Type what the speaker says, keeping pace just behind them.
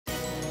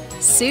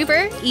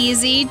Super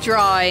Easy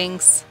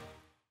Drawings.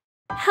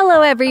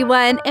 Hello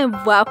everyone and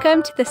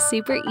welcome to the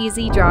Super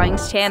Easy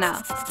Drawings channel.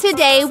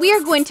 Today we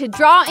are going to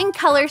draw and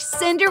color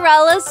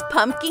Cinderella's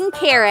pumpkin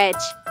carriage.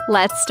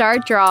 Let's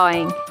start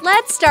drawing.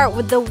 Let's start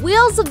with the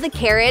wheels of the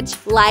carriage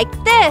like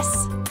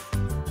this.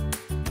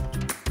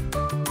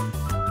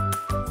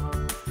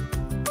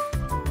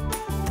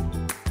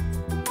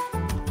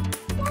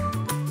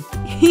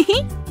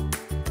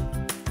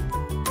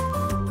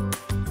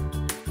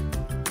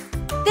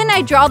 Then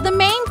I draw the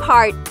main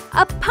part,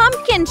 a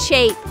pumpkin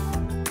shape.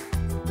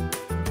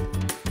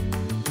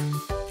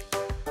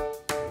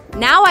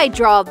 Now I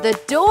draw the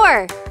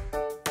door.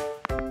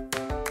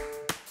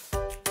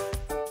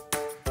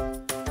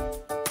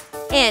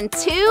 And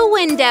 2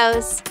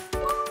 windows.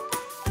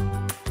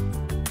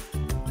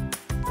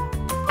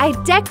 I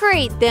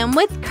decorate them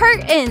with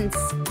curtains.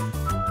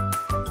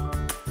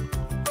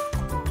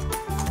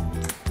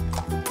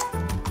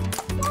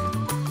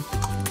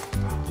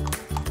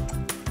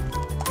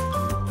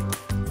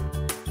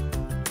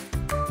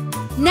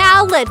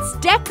 Now let's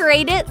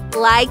decorate it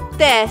like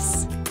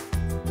this.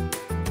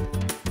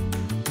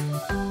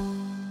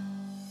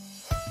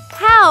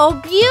 How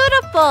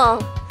beautiful!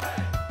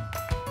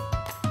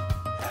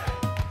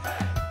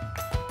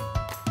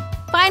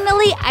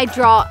 Finally, I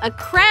draw a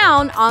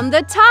crown on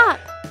the top.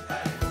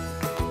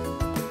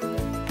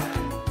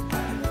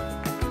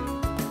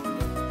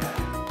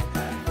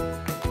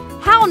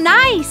 How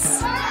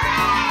nice!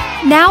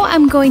 Now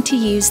I'm going to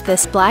use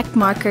this black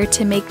marker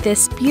to make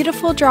this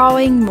beautiful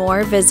drawing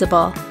more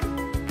visible.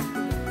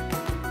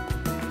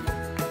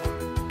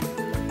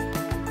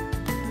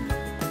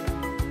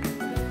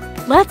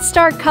 Let's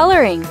start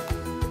coloring.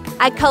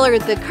 I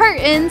colored the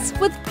curtains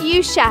with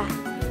fuchsia.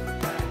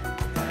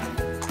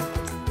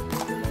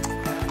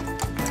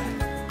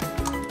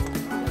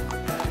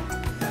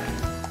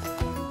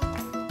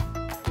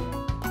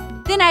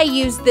 Then I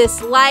use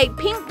this light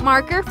pink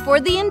marker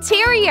for the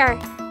interior.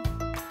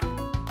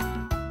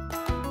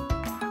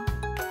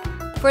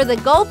 For the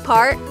gold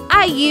part,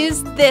 I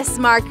used this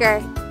marker.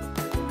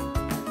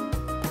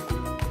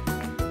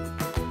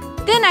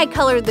 Then I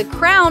colored the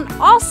crown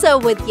also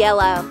with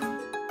yellow.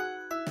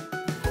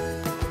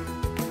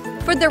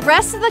 For the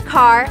rest of the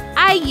car,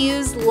 I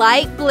used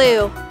light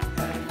blue.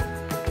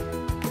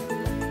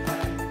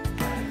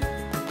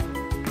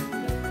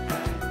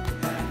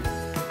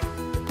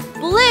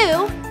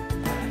 Blue.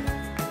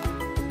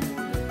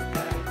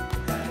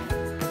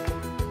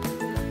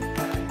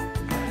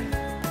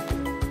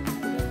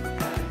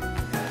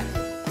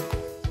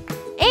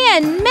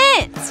 And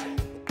mint.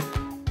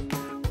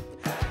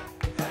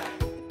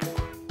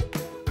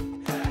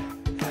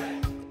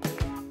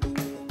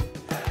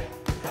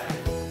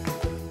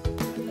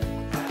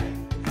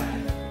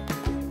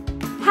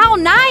 How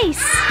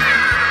nice!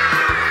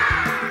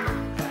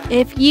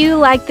 If you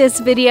like this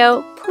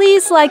video,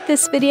 please like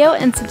this video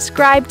and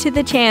subscribe to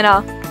the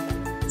channel.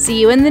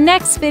 See you in the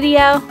next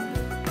video.